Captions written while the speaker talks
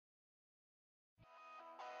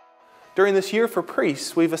During this year for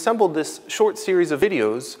priests, we've assembled this short series of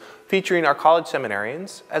videos featuring our college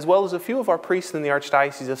seminarians, as well as a few of our priests in the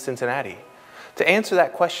Archdiocese of Cincinnati, to answer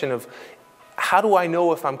that question of how do I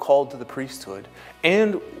know if I'm called to the priesthood?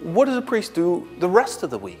 And what does a priest do the rest of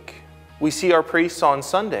the week? We see our priests on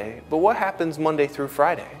Sunday, but what happens Monday through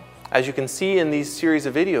Friday? As you can see in these series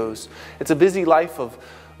of videos, it's a busy life of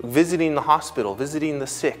visiting the hospital, visiting the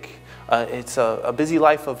sick. It's a busy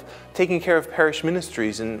life of taking care of parish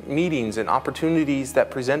ministries and meetings and opportunities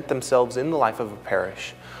that present themselves in the life of a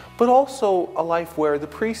parish, but also a life where the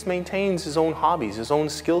priest maintains his own hobbies, his own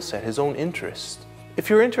skill set, his own interests. If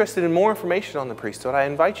you're interested in more information on the priesthood, I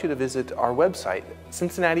invite you to visit our website,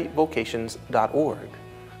 cincinnativocations.org.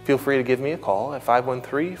 Feel free to give me a call at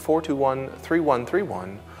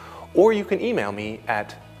 513-421-3131, or you can email me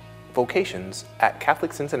at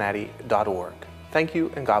vocations@catholiccincinnati.org. Thank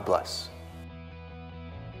you and God bless.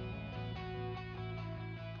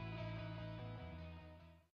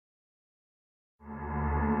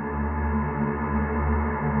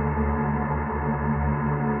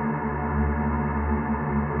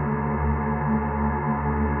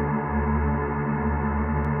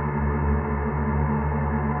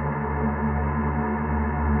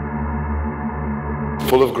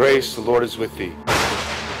 Full of grace, the Lord is with thee.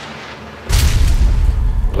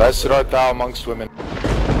 Blessed art thou amongst women,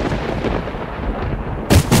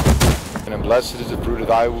 and blessed is the fruit of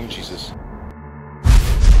thy womb, Jesus.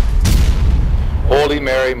 Holy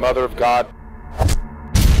Mary, Mother of God,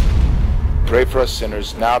 pray for us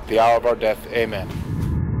sinners, now at the hour of our death. Amen.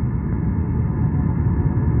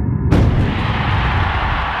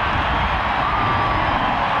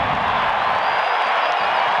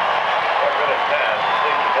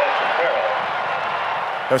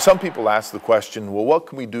 Now, some people ask the question, well, what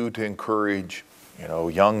can we do to encourage,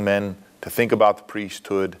 young men to think about the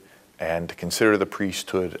priesthood and to consider the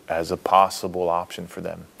priesthood as a possible option for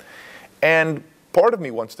them? And part of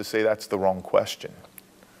me wants to say that's the wrong question.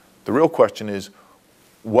 The real question is,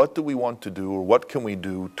 what do we want to do, or what can we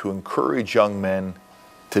do to encourage young men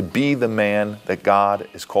to be the man that God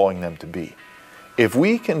is calling them to be? If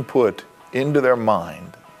we can put into their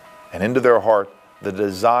mind and into their heart the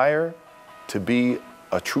desire to be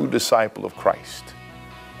a true disciple of Christ,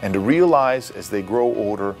 and to realize as they grow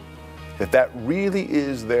older that that really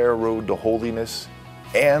is their road to holiness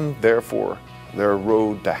and therefore their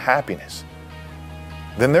road to happiness,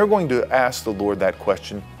 then they're going to ask the Lord that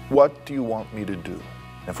question, what do you want me to do?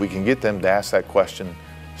 And if we can get them to ask that question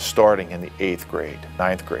starting in the 8th grade,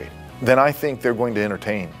 9th grade, then I think they're going to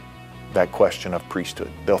entertain that question of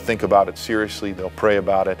priesthood. They'll think about it seriously, they'll pray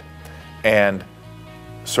about it, and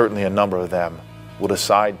certainly a number of them will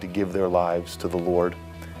decide to give their lives to the Lord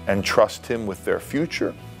and trust Him with their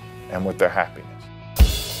future and with their happiness.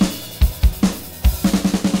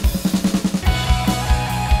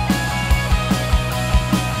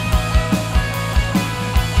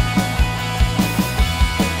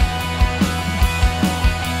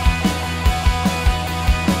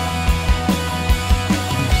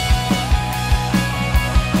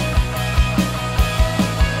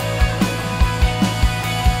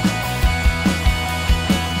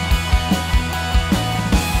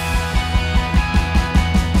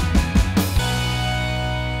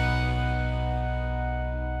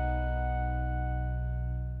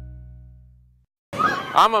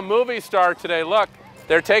 I'm a movie star today. Look,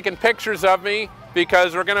 they're taking pictures of me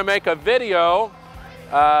because we're going to make a video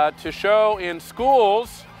to show in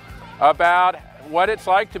schools about what it's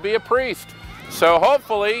like to be a priest. So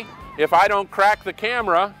hopefully, if I don't crack the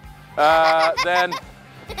camera, then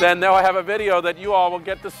they'll have a video that you all will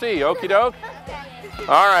get to see. Okie doke?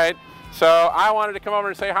 All right. So I wanted to come over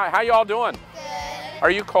and say hi. How you all doing? Good.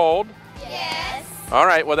 Are you cold? Yes. All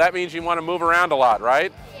right. Well, that means you want to move around a lot,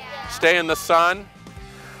 right? Yeah. Stay in the sun.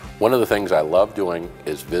 One of the things I love doing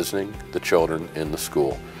is visiting the children in the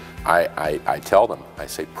school. I tell them, I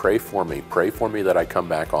say, pray for me that I come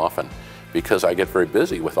back often, because I get very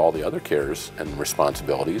busy with all the other cares and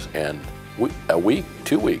responsibilities, and a week,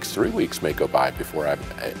 2 weeks, 3 weeks may go by before I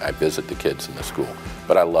visit the kids in the school.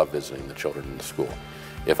 But I love visiting the children in the school.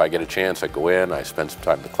 If I get a chance, I go in, I spend some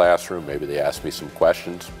time in the classroom, maybe they ask me some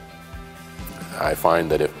questions. I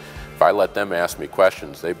find that if I let them ask me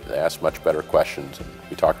questions, they ask much better questions, and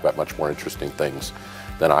we talk about much more interesting things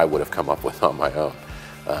than I would have come up with on my own.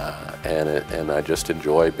 And I just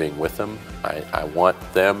enjoy being with them. I want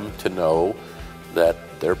them to know that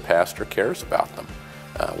their pastor cares about them.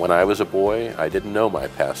 When I was a boy, I didn't know my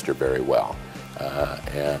pastor very well.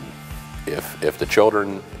 And if the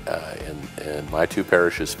children in my 2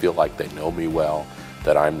 parishes feel like they know me well,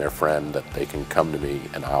 that I'm their friend, that they can come to me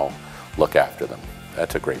and I'll look after them.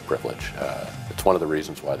 that's a great privilege. It's one of the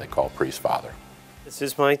reasons why they call priest father. This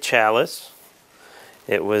is my chalice.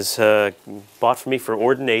 It was bought for me for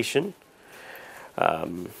ordination.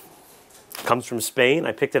 Comes from Spain.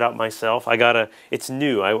 I picked it up myself. It's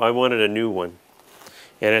new. I wanted a new one.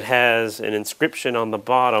 And it has an inscription on the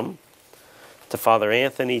bottom to Father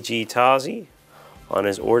Anthony G. Tazi on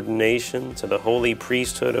his ordination to the holy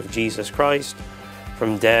priesthood of Jesus Christ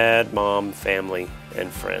from dad, mom, family, and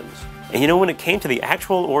friends. And you know, when it came to the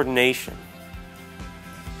actual ordination,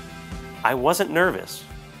 I wasn't nervous.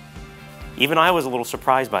 Even I was a little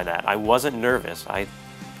surprised by that. I wasn't nervous.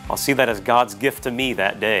 I'll see that as God's gift to me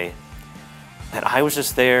that day. That I was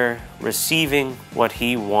just there receiving what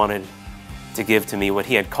He wanted to give to me, what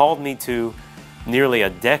He had called me to nearly a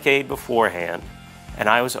decade beforehand. And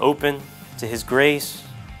I was open to His grace,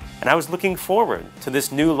 and I was looking forward to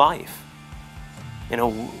this new life. You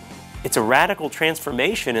know, it's a radical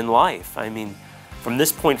transformation in life. I mean, from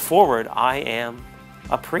this point forward, I am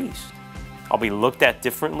a priest. I'll be looked at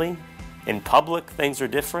differently. In public, things are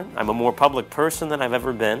different. I'm a more public person than I've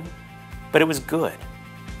ever been. But it was good.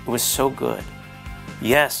 It was so good.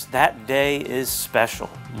 Yes, that day is special.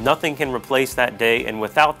 Nothing can replace that day, and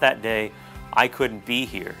without that day, I couldn't be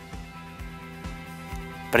here.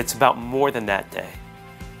 But it's about more than that day.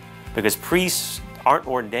 Because priests aren't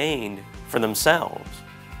ordained for themselves.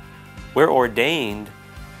 We're ordained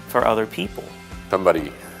for other people.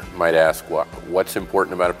 Somebody might ask, what's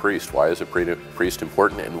important about a priest? Why is a priest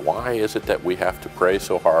important? And why is it that we have to pray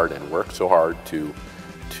so hard and work so hard to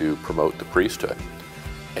promote the priesthood?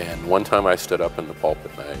 And one time I stood up in the pulpit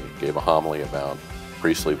and I gave a homily about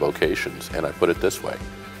priestly vocations, and I put it this way: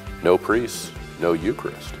 no priests, no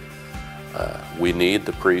Eucharist. We need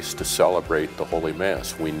the priest to celebrate the Holy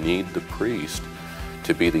Mass. We need the priest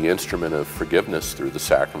to be the instrument of forgiveness through the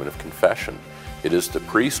sacrament of confession. It is the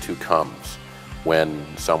priest who comes when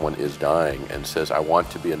someone is dying and says, I want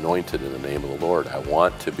to be anointed in the name of the Lord. I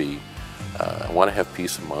want to have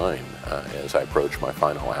peace of mind as I approach my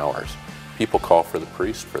final hours. People call for the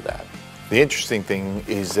priest for that. The interesting thing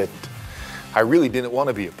is that I really didn't want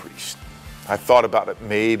to be a priest. I thought about it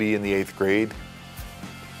maybe in the 8th grade.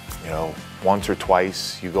 You know, once or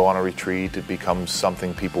twice you go on a retreat, it becomes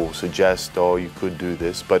something people suggest, oh, you could do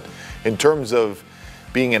this. But in terms of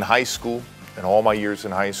being in high school, and all my years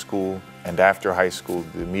in high school, and after high school,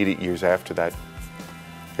 the immediate years after that,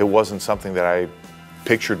 it wasn't something that I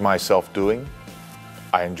pictured myself doing.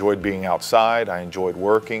 I enjoyed being outside, I enjoyed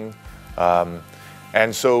working,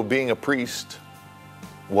 and so being a priest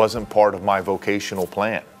wasn't part of my vocational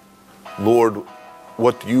plan. Lord,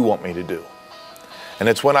 what do you want me to do? And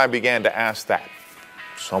it's when I began to ask that,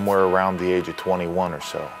 somewhere around the age of 21 or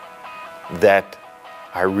so, that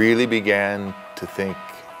I really began to think,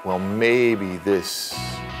 well, maybe this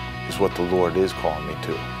is what the Lord is calling me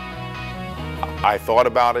to. I thought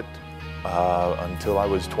about it until I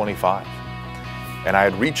was 25. And I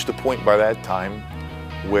had reached a point by that time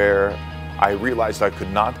where I realized I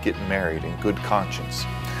could not get married in good conscience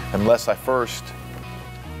unless I first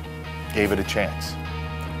gave it a chance.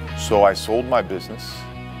 So I sold my business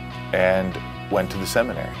and went to the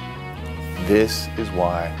seminary. This is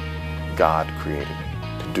why God created me,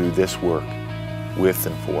 to do this work with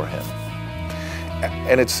and for Him.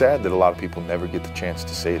 And it's sad that a lot of people never get the chance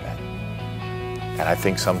to say that. And I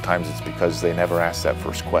think sometimes it's because they never ask that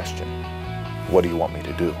first question. What do you want me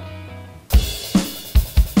to do?